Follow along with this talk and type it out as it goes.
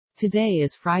Today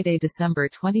is Friday, December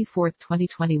 24,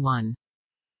 2021.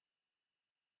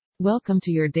 Welcome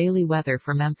to your daily weather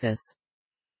for Memphis.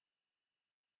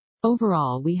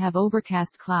 Overall, we have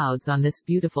overcast clouds on this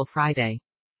beautiful Friday.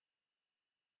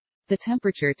 The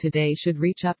temperature today should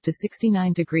reach up to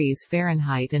 69 degrees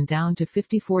Fahrenheit and down to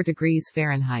 54 degrees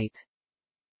Fahrenheit.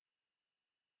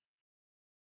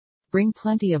 Bring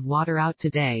plenty of water out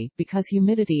today, because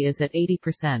humidity is at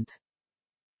 80%.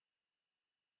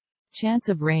 Chance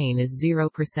of rain is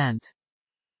 0%.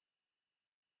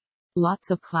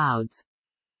 Lots of clouds.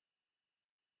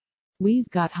 We've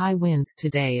got high winds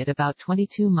today at about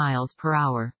 22 miles per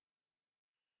hour.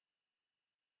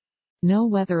 No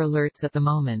weather alerts at the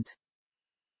moment.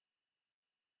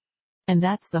 And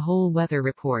that's the whole weather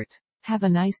report. Have a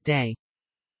nice day.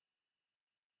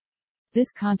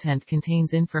 This content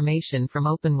contains information from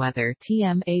OpenWeather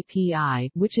 (TM) API,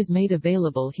 which is made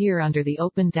available here under the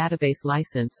Open Database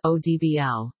License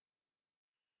 (ODBL).